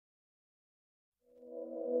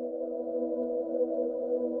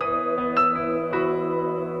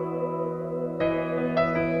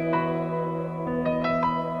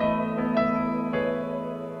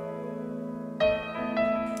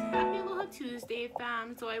Tuesday,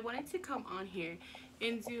 fam. So I wanted to come on here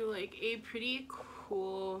and do like a pretty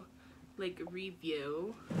cool like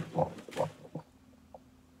review.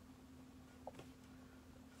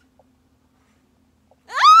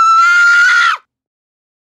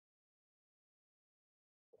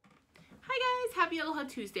 Hi guys, happy Aloha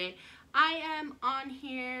Tuesday. I am on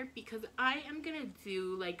here because I am gonna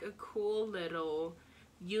do like a cool little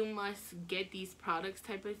you must get these products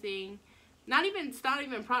type of thing. It's not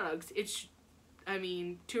even products, it's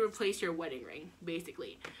to replace your wedding ring,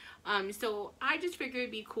 basically. So I just figured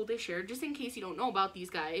it'd be cool to share, just in case you don't know about these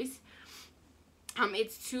guys.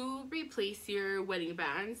 It's to replace your wedding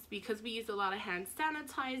bands, because we use a lot of hand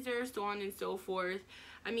sanitizer, so on and so forth.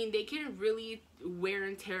 They can really wear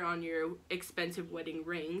and tear on your expensive wedding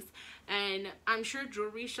rings, and I'm sure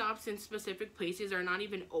jewelry shops in specific places are not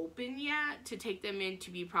even open yet to take them in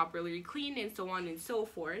to be properly cleaned, and so on and so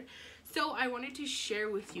forth. So I wanted to share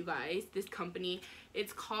with you guys this company.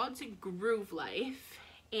 It's called Groove Life,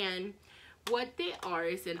 and what they are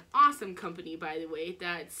is an awesome company, by the way,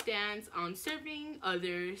 that stands on serving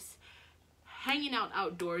others, hanging out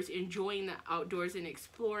outdoors, enjoying the outdoors and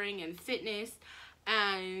exploring and fitness,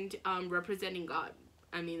 and representing God.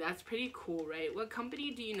 That's pretty cool, right? What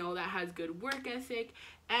company do you know that has good work ethic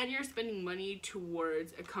and you're spending money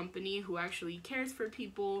towards a company who actually cares for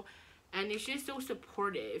people and it's just so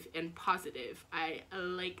supportive and positive? I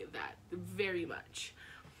like that very much.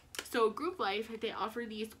 So Groove Life, they offer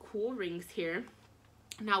these cool rings here.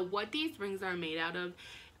 Now what these rings are made out of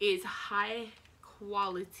is high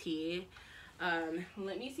quality.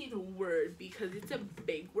 Let me see the word, because it's a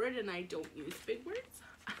big word and I don't use big words.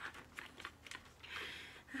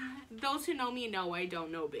 Those who know me know I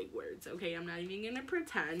don't know big words, okay? I'm not even gonna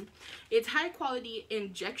pretend. It's high quality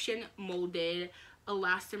injection molded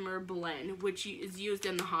elastomer blend, which is used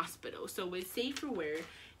in the hospital. So it's safe for wear,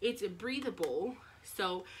 it's breathable.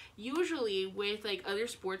 So usually with like other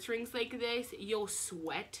sports rings like this, you'll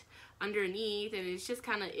sweat underneath and it's just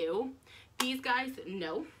kind of ew. These guys,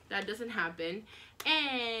 no, that doesn't happen.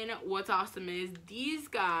 And what's awesome is these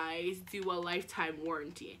guys do a lifetime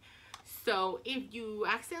warranty. So if you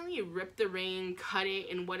accidentally rip the ring, cut it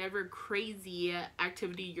in whatever crazy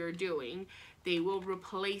activity you're doing, they will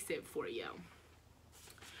replace it for you.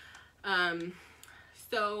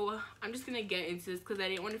 So I'm just gonna get into this because I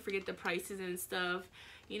didn't want to forget the prices and stuff.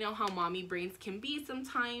 You know how mommy brains can be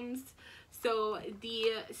sometimes. So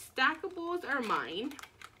the stackables are mine,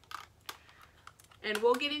 and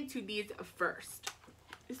we'll get into these first.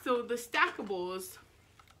 So the stackables,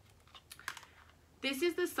 this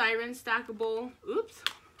is the siren stackable, oops,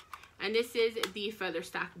 and this is the feather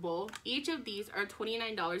stackable. Each of these are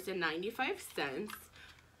 $29.95.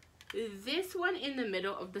 This one in the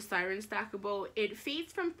middle of the siren stackable, it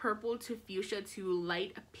fades from purple to fuchsia to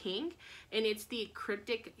light pink, and it's the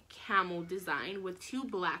cryptic camel design with 2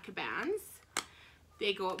 black bands.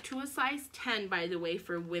 They go up to a size 10, by the way,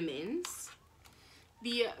 for women's.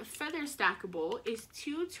 The feather stackable is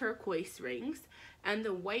 2 turquoise rings, and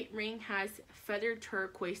the white ring has feather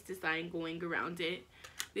turquoise design going around it.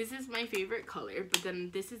 This is my favorite color, but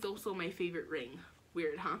then this is also my favorite ring.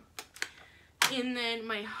 Weird, huh? And then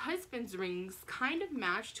my husband's rings kind of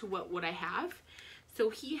match to what I have. So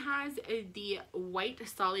he has the white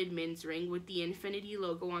solid men's ring with the infinity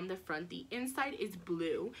logo on the front. The inside is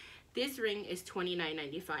blue. This ring is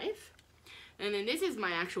 $29.95. And then this is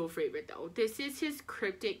my actual favorite though. This is his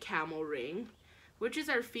cryptic camel ring, which is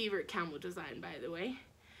our favorite camel design, by the way.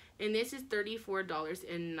 And this is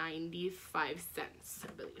 $34.95, I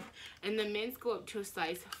believe. And the men's go up to a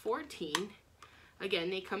size 14. Again,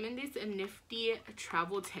 they come in this nifty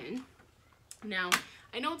travel tin. Now,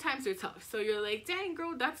 I know times are tough, so you're like, dang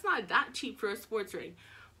girl, that's not that cheap for a sports ring.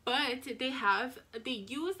 But they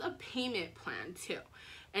use a payment plan too.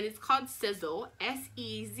 And it's called Sezzle,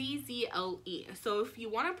 S-E-Z-Z-L-E. So if you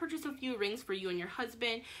want to purchase a few rings for you and your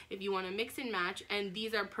husband, if you want to mix and match, and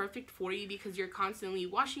these are perfect for you because you're constantly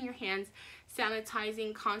washing your hands,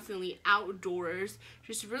 sanitizing, constantly outdoors,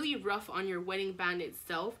 just really rough on your wedding band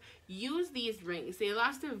itself, use these rings. They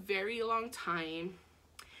last a very long time.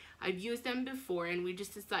 I've used them before, and we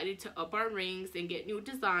just decided to up our rings and get new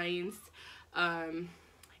designs.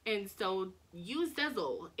 And so use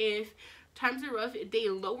Sezzle. If times are rough, they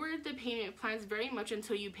lower the payment plans very much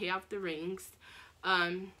until you pay off the rings.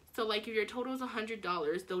 So like if your total is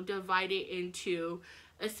 $100, they'll divide it into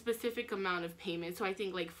a specific amount of payment. So I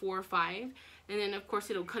think like 4 or 5, and then of course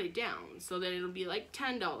it'll cut it down. So then it'll be like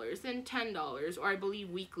 $10 and $10, or I believe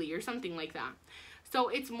weekly or something like that. So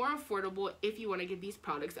it's more affordable if you want to get these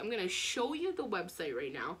products. I'm going to show you the website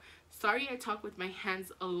right now. Sorry I talk with my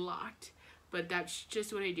hands a lot. but that's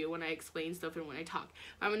just what I do when I explain stuff and when I talk.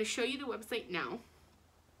 I'm going to show you the website now,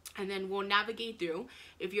 and then we'll navigate through.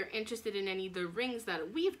 If you're interested in any of the rings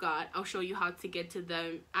that we've got, I'll show you how to get to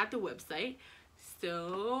them at the website.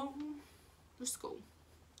 So let's go.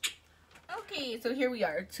 Okay, so here we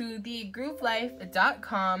are to the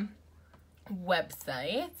groovelife.com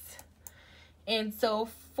website. And so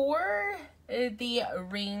for the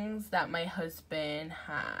rings that my husband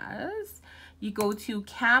has, you go to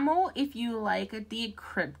Camel if you like the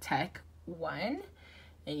Cryptech one,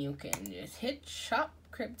 and you can just hit shop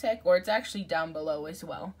Cryptech, or it's actually down below as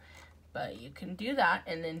well, but you can do that.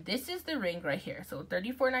 And then this is the ring right here. So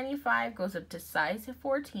 $34.95 goes up to size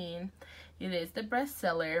 14. It is the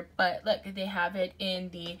bestseller, but look, they have it in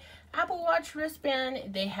the Apple Watch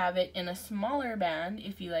wristband. They have it in a smaller band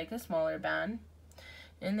if you like a smaller band.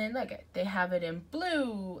 And then look, they have it in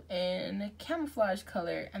blue and camouflage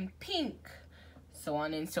color and pink, so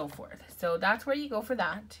on and so forth. So that's where you go for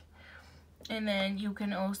that. And then you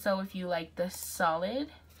can also, if you like the solid,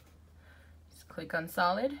 just click on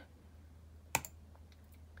solid.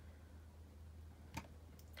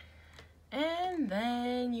 And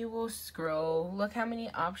then you will scroll. Look how many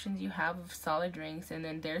options you have of solid rings. And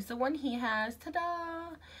then there's the one he has.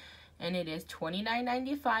 Ta-da! And it is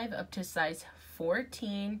 $29.95 up to size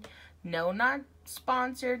 14. No, not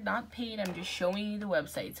sponsored, not paid. I'm just showing you the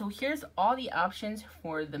website. So here's all the options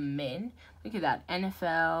for the men. Look at that.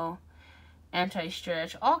 NFL,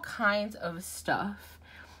 anti-stretch, all kinds of stuff.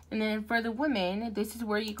 And then for the women, this is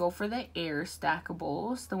where you go for the air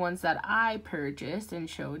stackables, the ones that I purchased and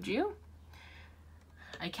showed you.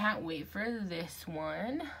 I can't wait for this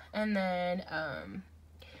one. And then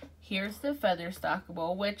here's the feather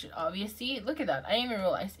stackable, which obviously, look at that. I didn't even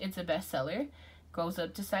realize it's a bestseller. Goes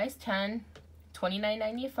up to size 10,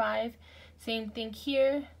 $29.95. Same thing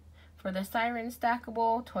here for the siren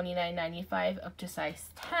stackable, $29.95 up to size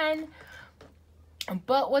 10.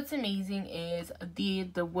 But what's amazing is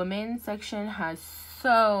the women's section has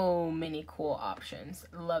so many cool options.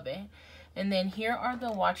 Love it. And then here are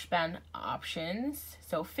the watch band options.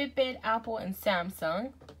 So Fitbit, Apple, and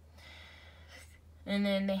Samsung. And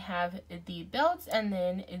then they have the belts and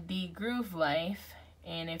then the Groove Life.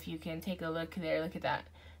 And if you can take a look there, look at that.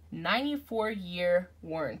 94-year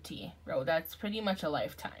warranty. Bro, that's pretty much a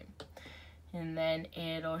lifetime. And then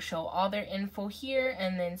it'll show all their info here,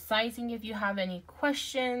 and then sizing if you have any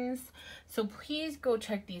questions. So please go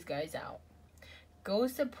check these guys out. Go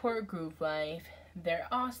support Groove Life. They're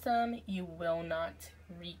awesome. You will not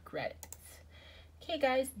regret it. Okay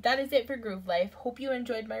guys, that is it for Groove Life. Hope you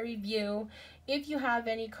enjoyed my review. If you have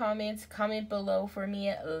any comments, comment below for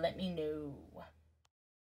me. Let me know.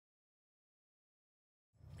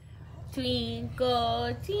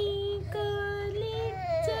 Twinkle, twinkle,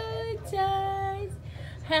 little stars,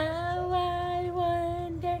 how I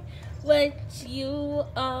wonder what you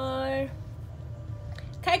are.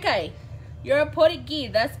 Kai Kai, you're a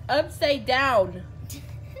portuguese. That's upside down.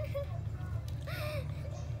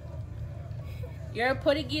 You're a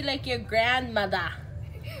portuguese like your grandmother.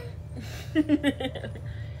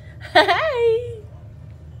 Hi.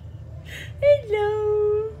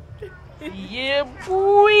 Hello. Yeah,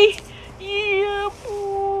 boy. Yeah,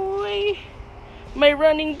 boy. My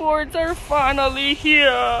running boards are finally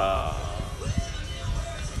here.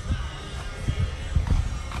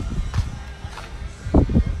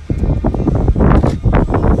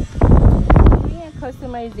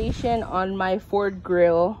 Customization on my Ford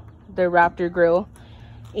grill, the Raptor grill,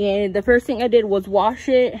 and the first thing I did was wash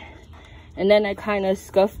it, and then I kind of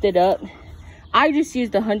scuffed it up. I just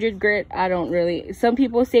used 100 grit. I don't really, some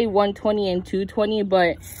people say 120 and 220,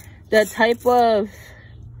 but the type of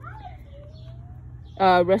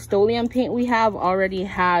Rust-Oleum paint we have already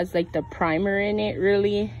has like the primer in it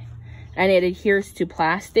really, and it adheres to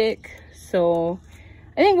plastic, so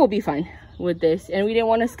I think we'll be fine with this. And we didn't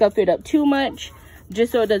want to scuff it up too much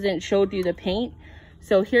just so it doesn't show through the paint.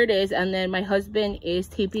 So here it is, and then my husband is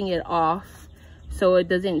taping it off so it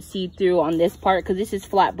doesn't see through on this part, because this is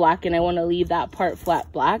flat black and I want to leave that part flat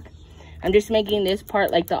black. I'm just making this part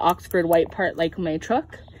like the Oxford white part like my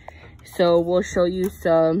truck. So we'll show you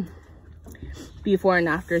some before and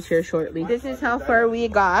afters here shortly. This is how far we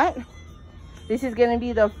got. This is going to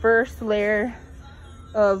be the first layer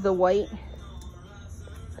of the white.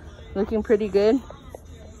 Looking pretty good.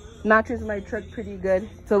 Matches my truck pretty good.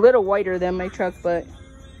 It's a little whiter than my truck, but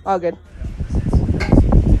all good.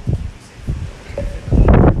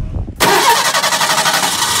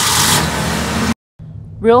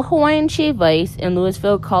 Real Hawaiian Shave Ice in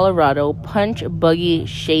Louisville, Colorado. Punch Buggy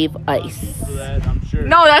Shave Ice. I'm sure.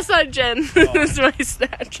 No, that's not Jen. That's my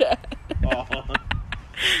Snapchat.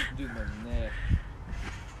 Dude, my neck.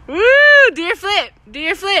 Woo! Do your flip. Do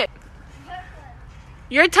your flip.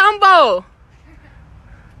 Your tumble.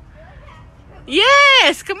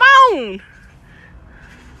 Yes, come on.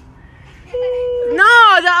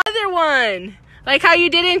 No, the other one. Like how you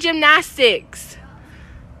did in gymnastics.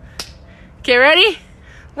 Okay, ready?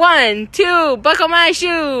 1, 2, buckle my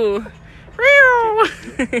shoe.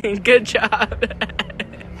 Good job.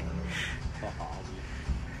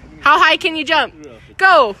 How high can you jump?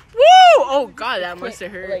 Go. Woo! Oh, God, that must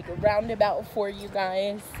have hurt. Like a roundabout for you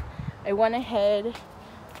guys. I went ahead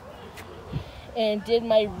and did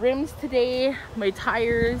my rims today, my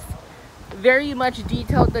tires. Very much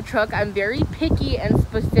detailed the truck. I'm very picky and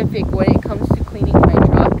specific when it comes to cleaning my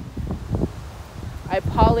truck. I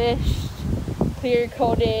polished, clear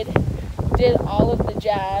coated, did all of the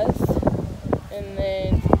jazz, and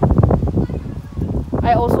then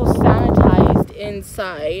I also sanitized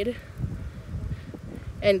inside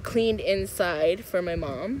and cleaned inside for my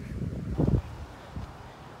mom.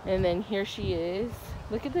 And then here she is.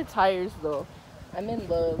 Look at the tires though. I'm in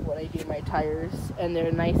love when I do my tires, and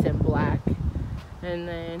they're nice and black. And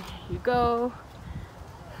then you go.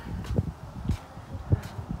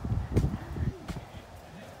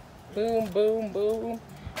 Boom, boom, boom.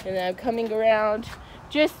 And then I'm coming around.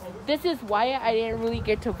 This is why I didn't really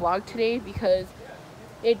get to vlog today, because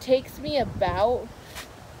it takes me about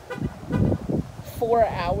 4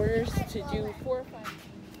 hours to do 4 or 5.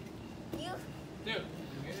 Dude.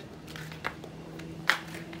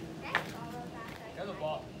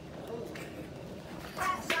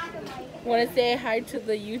 Want to say hi to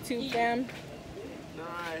the YouTube fam?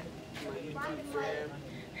 Hi, my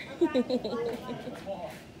YouTube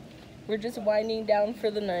fam. We're just winding down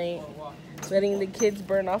for the night, letting the kids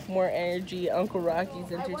burn off more energy. Uncle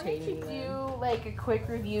Rocky's entertaining them. I wanted to do like a quick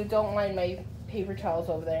review. Don't mind my paper towels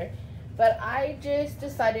over there. But I just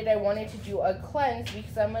decided I wanted to do a cleanse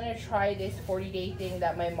because I'm going to try this 40-day thing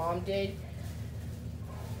that my mom did,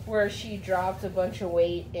 where she dropped a bunch of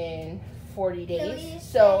weight in 40 days.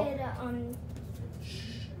 So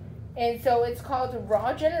it's called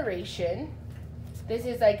Raw Generation. This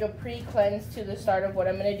is like a pre-cleanse to the start of what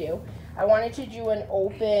I'm going to do. I wanted to do an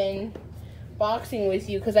open boxing with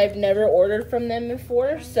you because I've never ordered from them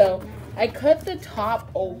before. So I cut the top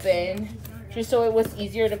open just so it was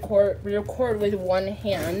easier to record with one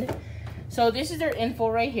hand. So this is their info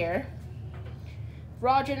right here.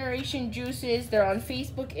 Raw Generation juices. They're on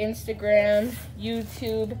Facebook, Instagram,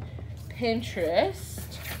 YouTube, Pinterest.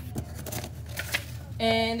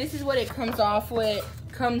 And this is what it comes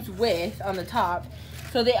with on the top.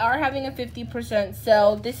 So they are having a 50%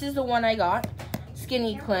 sale. This is the one I got,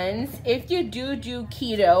 Skinny Cleanse. If you do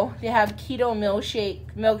keto, they have keto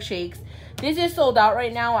milkshakes. This is sold out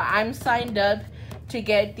right now. I'm signed up to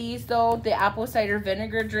get these though, the apple cider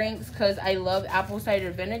vinegar drinks, because I love apple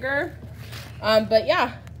cider vinegar. But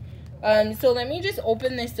yeah, so let me just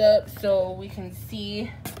open this up so we can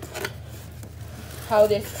see how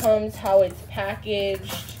this comes, how it's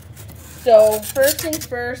packaged. So first things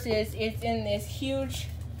first is it's in this huge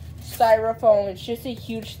styrofoam. It's just a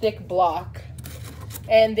huge thick block,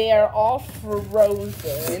 and they are all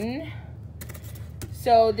frozen.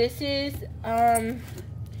 So this is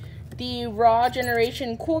the Raw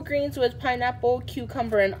Generation Cool Greens with pineapple,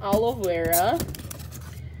 cucumber, and aloe vera.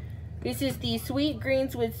 This is the Sweet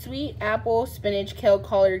Greens with sweet apple, spinach, kale,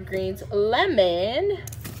 collard greens, lemon.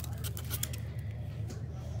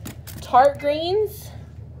 Tart Greens.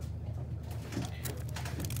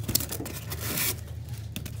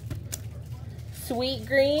 Sweet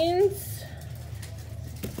Greens.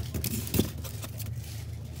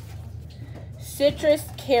 Citrus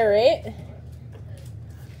Carrot.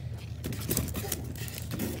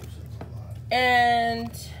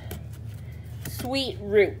 And Sweet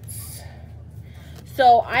Roots.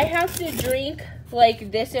 So I have to drink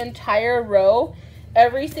like this entire row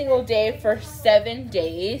every single day for 7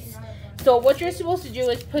 days. So what you're supposed to do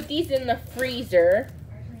is put these in the freezer,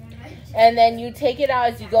 and then you take it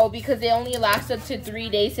out as you go, because they only last up to 3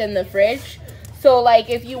 days in the fridge. So like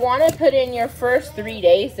if you want to put in your first 3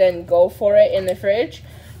 days, then go for it in the fridge.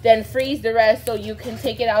 Then freeze the rest so you can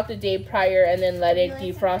take it out the day prior and then let it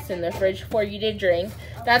defrost in the fridge before you did drink.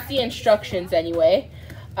 That's the instructions anyway.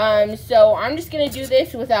 So I'm just going to do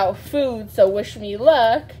this without food, so wish me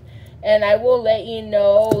luck. And I will let you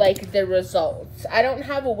know, like, the results. I don't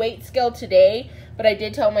have a weight scale today, but I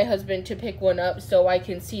did tell my husband to pick one up so I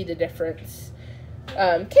can see the difference.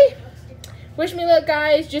 Okay. Wish me luck,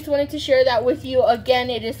 guys. Just wanted to share that with you. Again,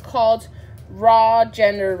 it is called Raw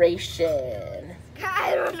Generation.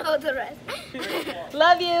 I don't know the rest.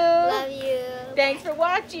 Love you. Love you. Thanks for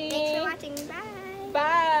watching. Thanks for watching. Bye.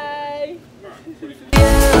 Bye.